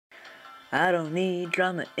I don't need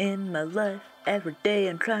drama in my life. Every day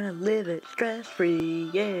I'm trying to live it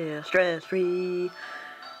stress-free, yeah, stress-free.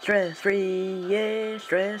 Stress-free, yeah,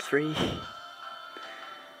 stress-free.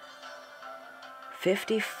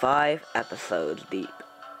 55 episodes deep.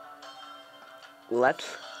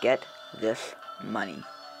 Let's get this money.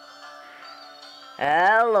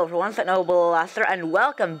 Hello everyone, Techno Blaster, and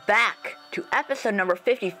welcome back to episode number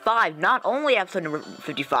 55. Not only episode number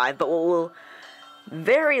 55, but what will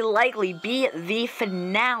very likely be the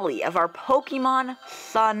finale of our Pokemon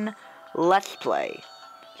Sun Let's Play.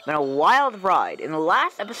 It's been a wild ride. In the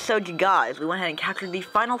last episode, you guys, we went ahead and captured the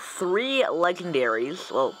final 3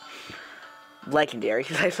 legendaries. Well,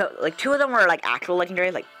 legendaries. Like, 2 of them were, like, actual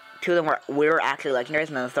legendaries. Like, 2 of them were actually legendaries,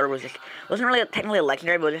 and then the third was just, wasn't really technically a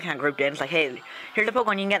legendary, but it was just kind of grouped in. It's like, hey, here's a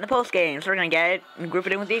Pokemon you can get in the post-game, so we're gonna get it and group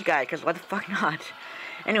it in with these guys, because what the fuck not?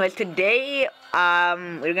 Anyways, today,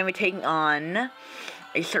 we're gonna be taking on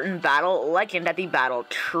a certain battle legend at the battle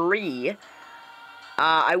tree.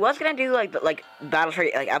 I was gonna do, like battle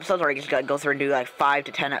tree, like, episodes where I just gotta go through and do, like, 5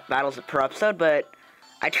 to 10 battles per episode, but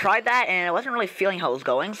I tried that, and I wasn't really feeling how it was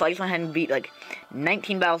going, so I just went ahead and beat, like,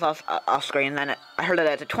 19 battles off screen, and then I heard that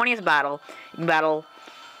at the 20th battle, you can battle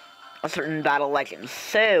a certain battle legend.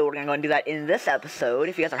 So, we're gonna go and do that in this episode.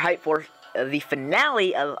 If you guys are hyped for the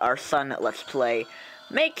finale of our Sun Let's Play,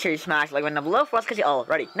 make sure you smash the like button down below for us, because you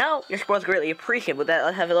already know your support is greatly appreciated. With that,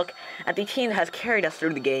 let's have a look at the team that has carried us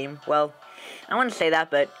through the game. Well, I wouldn't say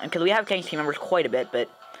that, but, because we have changed team members quite a bit, but,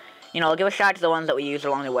 you know, I'll give a shout out to the ones that we used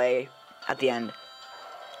along the way at the end.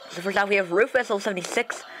 So first off, we have Rufus, level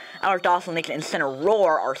 76, our docile nature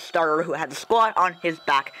Incineroar, our starter, who had the squad on his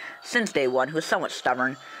back since day 1, who is somewhat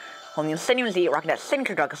stubborn. Holding the Incendium Z, rocking that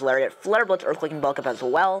signature Darkest Lariat, Flare Blitz, Earthquake, and Bulk Up as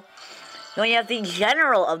well. Then we have the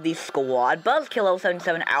general of the squad, Buzzkill, level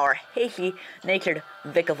 77, our hasty-natured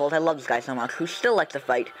Vikavolt. I love this guy so much, who still likes to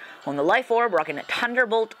fight. Holding the Life Orb, rocking a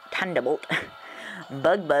Thunderbolt,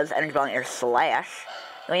 Bug Buzz, Energy Ball, and Air Slash.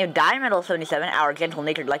 Then we have Diamond, level 77, our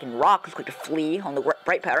gentle-natured Lycan Rock, who's quick to flee on the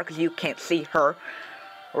Bright Powder, because you can't see her.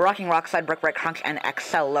 Rocking Rock Slide, Brick Bright Crunch, and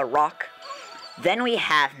Accelerock. Then we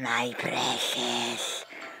have my precious,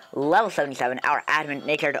 level 77, our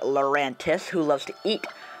adamant-natured Lurantis, who loves to eat.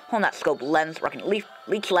 Holding that Scope Lens, rocking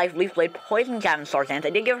Leech Life, Leaf Blade, Poison Jab, and Swords Dance. I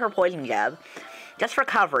did give her Poison Jab, just for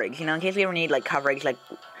coverage, you know, in case we ever need, like, coverage, like,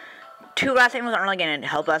 2 grass items aren't really going to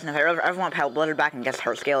help us, and if I ever want Pale Blizzard back and get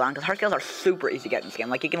Heart Scale on, because Heart Scales are super easy to get in this game.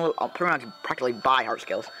 Like, you can pretty much practically buy Heart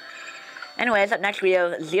Scales. Anyways, up next we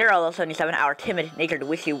have Zero, level 77, our timid-natured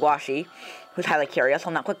Wishy-Washy, who's highly curious.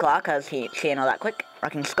 Holding that Quick Claw, because she ain't all that quick.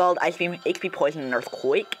 Rocking Scald, Ice Beam, HP Poison, and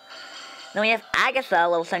Earthquake. Then we have Agatha,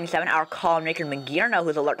 level 77, our calm-natured Magirno,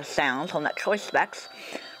 who's alert to sounds. Holding that Choice Specs,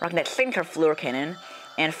 rocking that signature Fluor Cannon,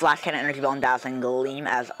 and Flash Cannon, Energy Ball, and Dazzling Gleam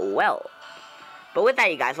as well. But with that,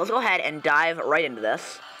 you guys, let's go ahead and dive right into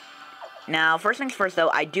this. Now, first things first, though,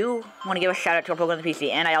 I do want to give a shout-out to our Pokemon on the PC,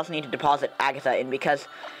 and I also need to deposit Agatha in, because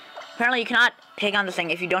apparently you cannot take on this thing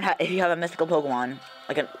if you have a mystical Pokemon,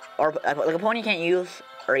 like a Pokemon you can't use,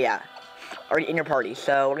 or in your party.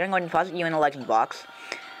 So we're gonna go ahead and deposit you in the Legends box.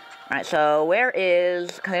 Alright, so where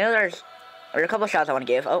is, because I know there's a couple of shots I want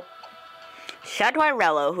to give. Oh, shout out to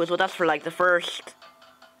Irello, who was with us for, like, the first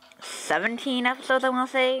 17 episodes, I want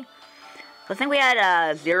to say. So I think we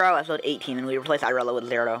had, 0, episode 18, and we replaced Irello with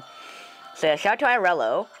 0. So yeah, shout out to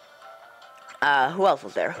Irello. Who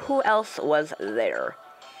else was there?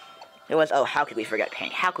 It was, oh, how could we forget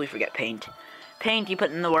Paint? Paint, you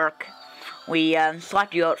put in the work. We,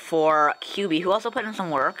 swapped you out for QB, who also put in some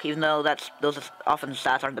work, even though those often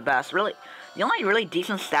stats aren't the best. Really, the only really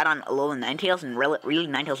decent stat on Alolan Ninetales, and really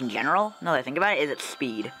Ninetales in general, now that I think about it, is its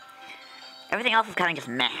speed. Everything else is kind of just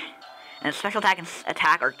meh. And its special attack and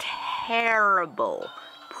attack are terrible.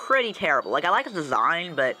 Pretty terrible. Like, I like its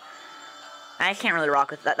design, but I can't really rock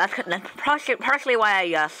with that. That's partially why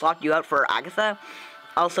I swapped you out for Agatha.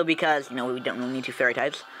 Also because, you know, we don't really need 2 fairy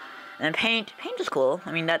types. And then Paint is cool.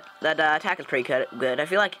 I mean, that attack is pretty good. I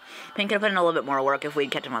feel like Paint could have put in a little bit more work if we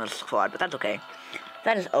kept him on the squad, but that's okay.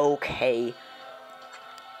 That is okay.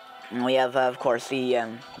 And we have, of course,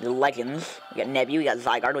 the Legends. We got Nebu, we got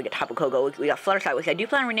Zygarde, we got Tapu Koko, we got Fluttershy, which I do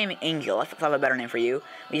plan on renaming Angel. I thought of a better name for you.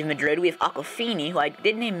 We have Madrid, we have Aquafini, who I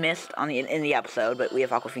did name Mist in the episode, but we have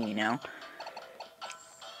Aquafini now.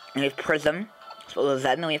 And we have Prism, spelled with a Z,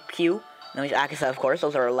 and then we have Pew. Then we have Agatha, of course,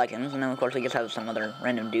 those are our Legends, and then, of course, we just have some other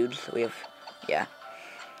random dudes. We have, yeah.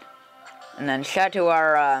 And then, shout out to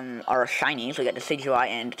our Shinies. We got Decidueye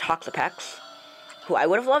and Toxapex, who I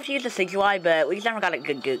would have loved to use Decidueye, but we just never got a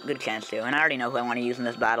good chance to, and I already know who I want to use in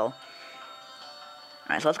this battle.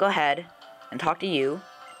 Alright, so let's go ahead and talk to you.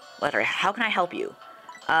 How can I help you?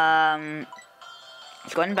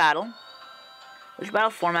 Let's go ahead and battle. Which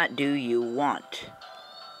battle format do you want?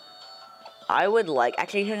 I would like,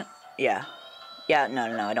 actually, yeah. Yeah, no,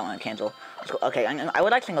 I don't want to cancel. Let's go. Okay, I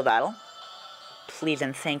would like single battle. Please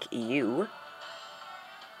and thank you.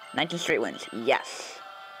 19 straight wins. Yes.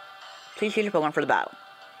 Please choose your Pokemon for the battle.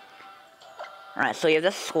 Alright, so you have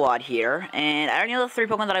this squad here, and I already know the 3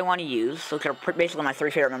 Pokemon that I want to use, so they're basically my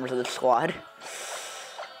 3 favorite members of this squad.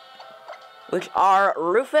 Which are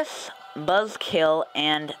Rufus, Buzzkill,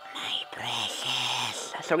 and my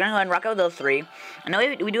precious. So we're gonna go ahead and rock out with those 3. I know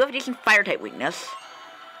we do have a decent fire-type weakness,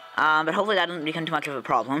 but hopefully that doesn't become too much of a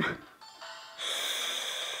problem.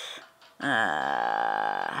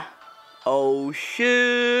 Oh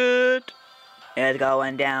shit! It's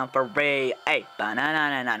going down for free. Hey,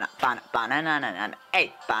 banana, banana,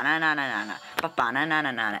 hey, banana,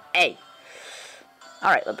 banana, hey.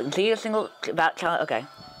 All right, let's continue a single about. Okay,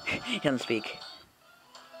 he doesn't speak.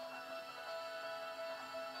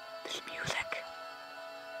 This music.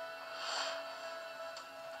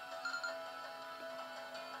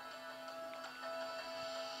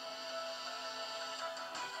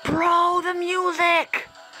 Bro, the music.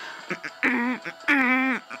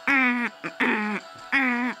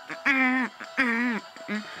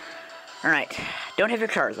 Alright, don't have your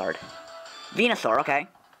Charizard. Venusaur, okay.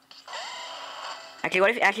 Actually,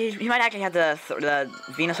 what if he might actually have the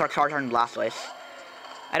Venusaur, Charizard, and Blastoise.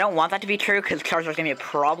 I don't want that to be true because Charizard's gonna be a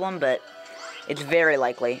problem, but it's very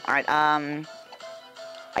likely. Alright, I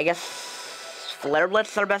guess Flare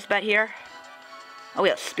Blitz is our best bet here. Oh, we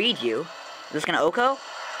have Speed You. Is this gonna Oko?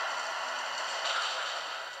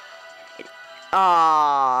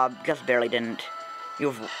 Just barely didn't.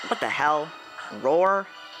 You have, what the hell? Roar?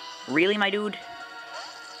 Really, my dude?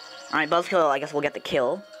 Alright, Buzzkill, I guess we'll get the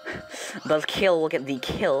kill. Buzzkill will get the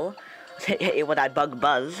kill. Let's hit it with that Bug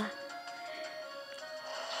Buzz.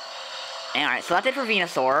 Alright, so that's it for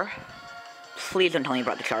Venusaur. Please don't tell me you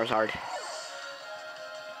brought the Charizard.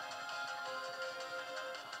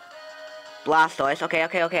 Blastoise, okay, I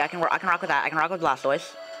can rock with that. I can rock with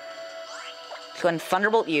Blastoise. Let's go ahead and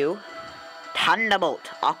Thunderbolt you.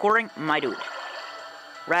 Thunderbolt, awkwarding, my dude.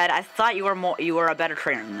 Red, I thought you were a better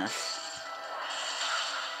trainer than this.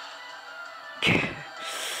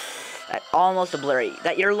 That almost obliterated.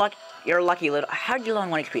 That you're lucky little. How did you low on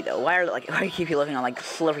 1 HP though? Why do you keep living on like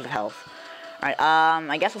slivers of health? Alright,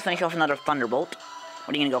 I guess we'll finish off another Thunderbolt.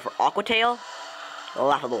 What are you gonna go for? Aqua Tail?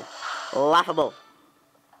 Laughable. Laughable.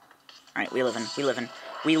 Alright, we livin'.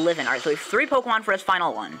 Alright, so we have 3 Pokemon for his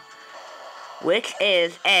final one. Which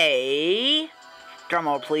is a...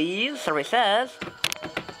 Drumroll, please. Survey says...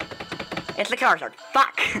 It's the Charizard.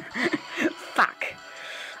 Fuck! Fuck.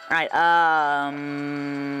 Alright, I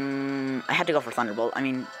had to go for Thunderbolt. I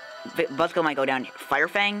mean, Buzzkill might go down. Fire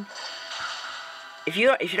Fang? If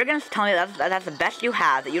you're gonna tell me that's the best you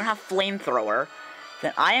have, that you don't have Flamethrower,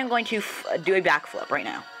 then I am going to do a backflip right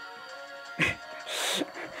now.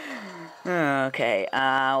 Okay,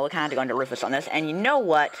 we'll kind of have to go into Rufus on this, and you know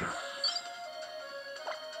what?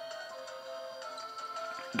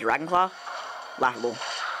 Dragon Claw? Laughable.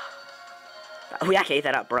 We actually ate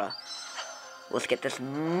that up, bruh. Let's get this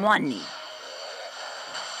money.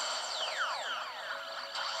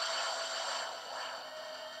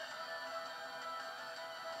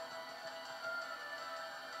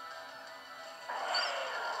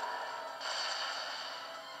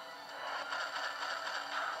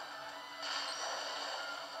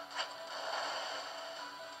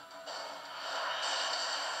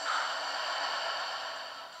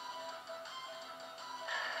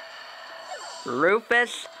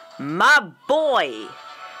 Rufus, my boy.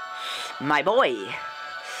 My boy.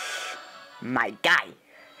 My guy.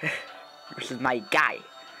 This is my guy.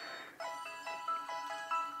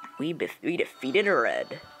 We defeated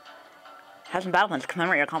Red. Have some battle plans to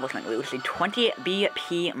commemorate your accomplishment. We was a 20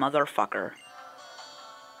 BP motherfucker.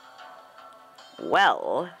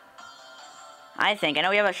 Well, I know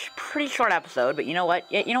we have a pretty short episode, but you know what?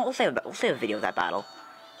 Yeah, you know, we'll save a video of that battle.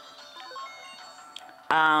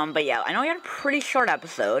 But yeah, I know we had a pretty short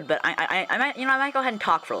episode, but I might go ahead and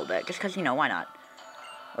talk for a little bit, just because, you know, why not?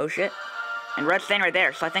 Oh shit. And Red's staying right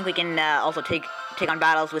there, so I think we can, also take on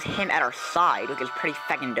battles with him at our side, which is pretty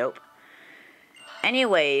fucking dope.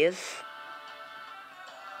 Anyways,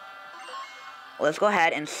 let's go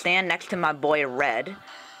ahead and stand next to my boy Red,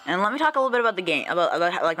 and let me talk a little bit about the game, about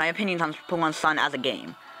like, my opinions on Pokemon Sun as a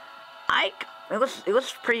game. It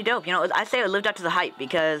was pretty dope, you know, I say it lived up to the hype,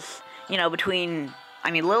 because, you know, between... I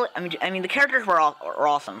mean, the characters were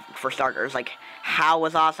awesome, for starters. Like, Hao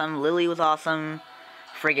was awesome, Lily was awesome,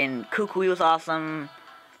 friggin' Kukui was awesome.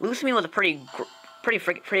 Lucimi was a pretty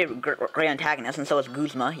great antagonist, and so was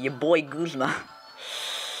Guzma, your boy Guzma.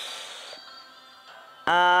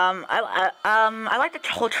 I like the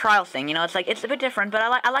whole trial thing. You know, it's like it's a bit different, but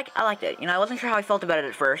I liked it. You know, I wasn't sure how I felt about it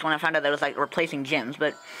at first when I found out that it was like replacing gyms,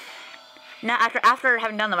 but now after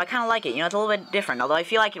having done them, I kind of like it. You know, it's a little bit different. Although I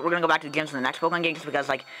feel like we're gonna go back to the gyms in the next Pokemon game, just because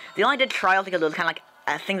like they only did trials because it was kind of like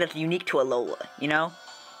a thing that's unique to Alola. You know?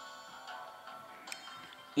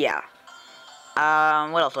 Yeah.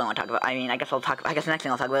 What else do I want to talk about? I mean, I guess the next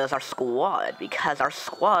thing I'll talk about is our squad, because our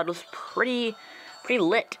squad was pretty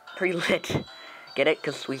lit. Get it?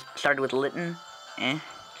 Because we started with Litten.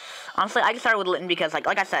 Honestly, I just started with Litten because, like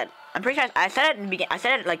I said, I'm pretty sure I said it in the beginning. I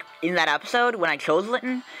said it like in that episode when I chose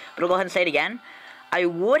Litten, but I'll go ahead and say it again. I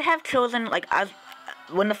would have chosen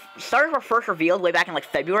when the starters were first revealed way back in like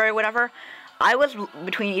February or whatever. I was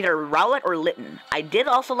between either Rowlet or Litten. I did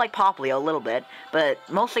also like Popplio a little bit, but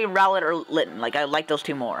mostly Rowlet or Litten. Like, I liked those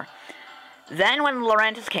two more. Then when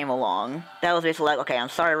Lurantis came along, that was basically like, okay, I'm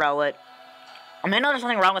sorry, Rowlet. I mean, I know there's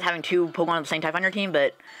something wrong with having two Pokemon of the same type on your team,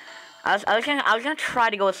 but I was gonna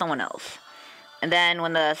try to go with someone else. And then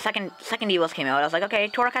when the second Eevos came out, I was like, okay,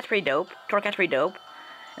 Torracat's pretty dope.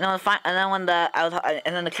 And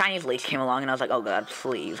then the Chinese leaks came along, and I was like, oh god,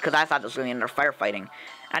 please, because I thought this was gonna be another firefighting.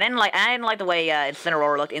 I didn't like the way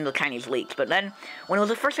Incineroar looked in the Chinese leaks. But then when it was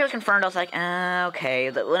the first time it was confirmed, I was like, okay.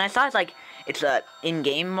 When I saw it's a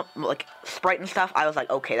in-game like sprite and stuff, I was like,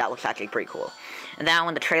 okay, that looks actually pretty cool. And then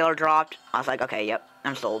when the trailer dropped, I was like, okay, yep,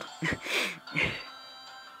 I'm sold.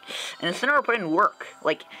 And Incineroar put in work.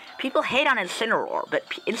 Like, people hate on Incineroar, but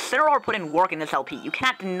Incineroar put in work in this LP. You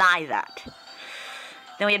cannot deny that.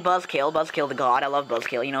 Then we had Buzzkill the god. I love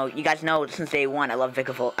Buzzkill. You know, you guys know since day one I love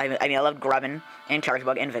Vikavolt. I mean, I love Grubbin and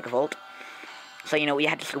Chargebug and Vikavolt. So, you know, we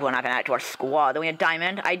had to scoop one up and add it to our squad. Then we had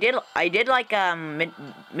Diamond. I did like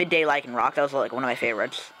Midday Lycanroc. That was like one of my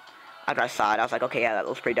favorites. After I saw it, I was like, okay, yeah, that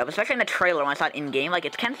looks pretty dope. Especially in the trailer when I saw it in game. Like,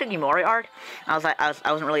 it's Ken Sugimori art. I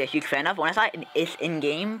wasn't really a huge fan of. When I saw it in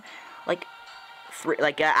game,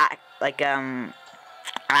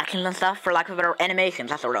 actions and stuff, for lack of a better animations.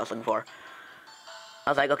 That's the word I was looking for. I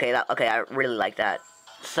was like, okay, I really like that.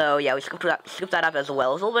 So yeah, we scooped that up as well.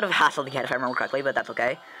 It was a little bit of a hassle to get, if I remember correctly, but that's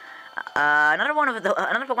okay. Another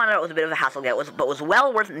Pokemon that was a bit of a hassle to get, but was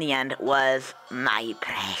well worth it in the end, was my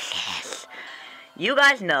Precious. You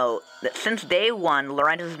guys know that since day one,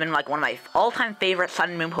 Lurantis has been like one of my all-time favorite Sun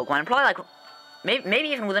and Moon Pokemon. Probably like maybe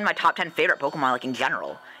even within my top 10 favorite Pokemon, like in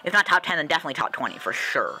general. If not top 10, then definitely top 20 for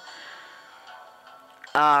sure.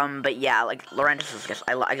 But yeah, like Lurantis is just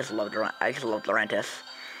I just love Lurantis.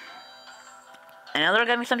 I know there are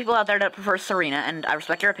gonna be some people out there that prefer Serena, and I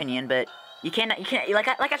respect your opinion, but you can't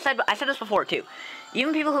like I said this before too.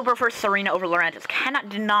 Even people who prefer Serena over Lurantis cannot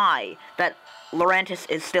deny that Lurantis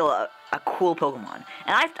is still a cool Pokemon.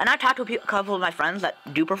 And I've talked to a couple of my friends that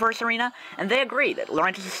do prefer Serena, and they agree that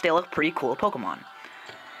Lurantis is still a pretty cool Pokemon.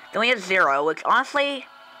 Then we had Zero, which honestly,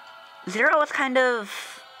 Zero was kind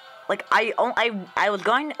of like I was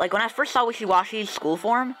going like when I first saw Wishy-Washy's school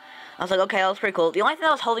form, I was like, okay, that was pretty cool. The only thing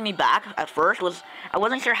that was holding me back at first was I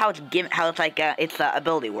wasn't sure how its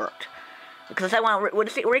ability worked, because I want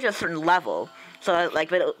to reach a certain level. So like,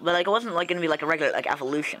 but it wasn't like gonna be like a regular like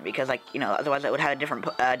evolution, because like, you know, otherwise it would have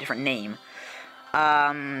a different name.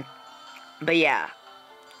 But yeah.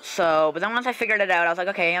 So, but then once I figured it out, I was like,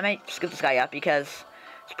 okay, I might scoop this guy up because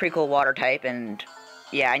it's a pretty cool water type, and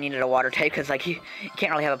yeah, I needed a water type because like you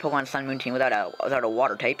can't really have a Pokemon Sun Moon team without a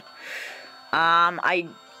water type.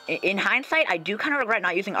 In hindsight, I do kind of regret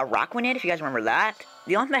not using a Araquanid, if you guys remember that.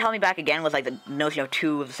 The only thing that held me back again was like the notion of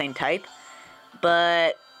two of the same type,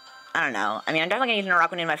 but I don't know. I mean, I'm definitely gonna use an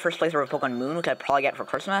Araquanid in my first playthrough of Pokemon Moon, which I'd probably get for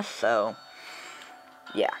Christmas, so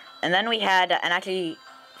yeah. And then we had, and actually,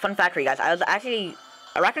 fun fact for you guys,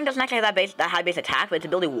 Araquanid doesn't actually have that high base attack, but its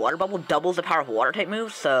ability Water Bubble doubles the power of water type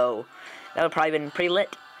moves, so that would probably been pretty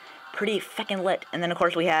lit. Pretty feckin' lit. And then of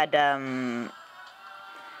course we had,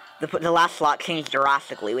 the last slot changed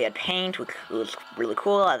drastically. We had Paint, which was really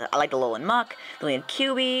cool. I liked the Alolan Muck. Then we had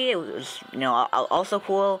QB, it was, you know, also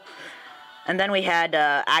cool. And then we had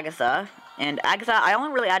Agatha. And Agatha, I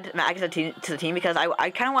only really added Agatha to the team because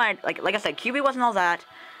I kind of wanted, like I said, QB wasn't all that.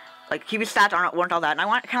 Like, QB's stats weren't all that. And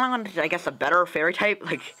I kind of wanted, I guess, a better fairy type,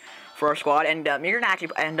 like, for our squad. And Megan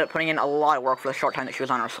actually ended up putting in a lot of work for the short time that she was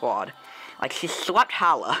on our squad. Like, she swept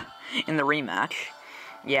Hala in the rematch.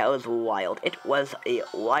 Yeah, it was wild. It was a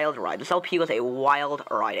wild ride. This LP was a wild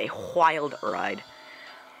ride.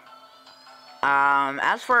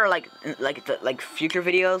 As for future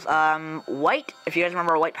videos, White, if you guys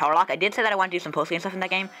remember White Power Lock, I did say that I want to do some post-game stuff in that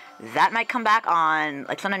game. That might come back on,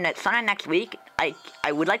 like, sometime next week. I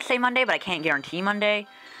would like to say Monday, but I can't guarantee Monday.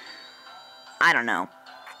 I don't know.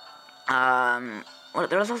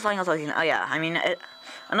 There was also something else I was using. Oh, yeah, I mean,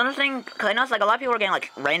 Another thing, because I noticed, like, a lot of people were getting, like,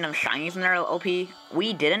 random shinies in their LP.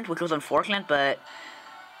 We didn't, which was unfortunate, but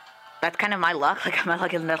that's kind of my luck. Like, my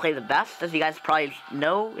luck isn't necessarily the best, as you guys probably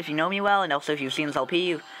know, if you know me well, and also if you've seen this LP,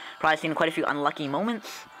 you've probably seen quite a few unlucky moments.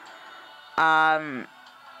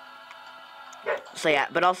 So yeah,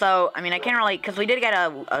 but also, I mean, I can't really, because we did get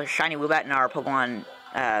a shiny Woobat in our Pokemon,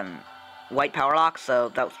 White Power Lock, so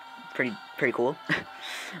that was pretty cool.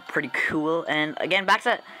 Pretty cool. And again, back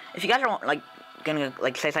to, if you guys are, like, gonna,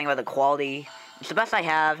 like, say something about the quality, it's the best I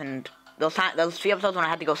have, and those few episodes when I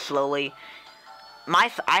had to go slowly, I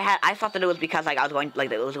thought that it was because, like, I was going,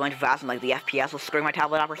 like, it was going too fast and, like, the FPS was screwing my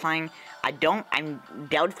tablet up or something. I'm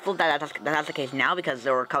doubtful that that's the case now, because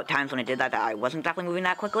there were times when I did that I wasn't definitely moving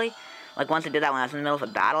that quickly. Like, once I did that when I was in the middle of a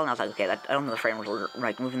battle, and I was like, okay, I don't know the frame was,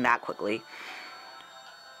 like, moving that quickly.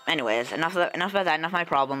 Anyways, enough about that, enough of my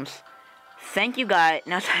problems. Thank you guys,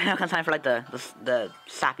 now it's time for, like, the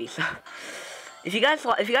sappy stuff. If you guys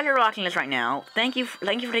are watching this right now, thank you for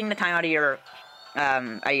taking the time out of your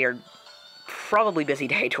probably busy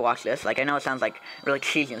day to watch this. Like, I know it sounds, like, really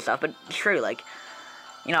cheesy and stuff, but it's true, like,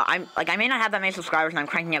 you know, I may not have that many subscribers, and I'm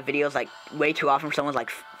cranking out videos, like, way too often for someone's,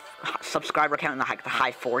 like, subscriber count in the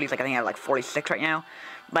high 40s, like, I think I have, like, 46 right now,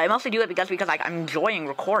 but I mostly do it because, like, I'm enjoying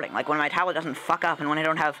recording, like, when my tablet doesn't fuck up, and when I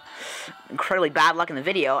don't have incredibly bad luck in the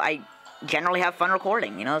video, I generally have fun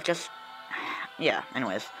recording, you know, it's just, yeah,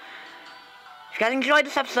 anyways. If you guys enjoyed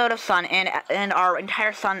this episode of Sun, and our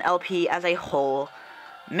entire Sun LP as a whole,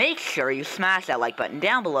 make sure you smash that like button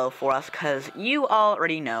down below for us, because you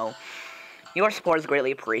already know your support is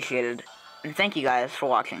greatly appreciated, and thank you guys for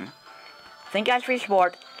watching. Thank you guys for your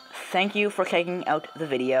support, thank you for checking out the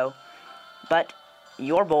video, but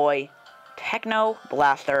your boy, Techno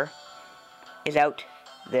Blaster, is out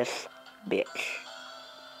this bitch.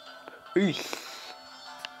 Peace.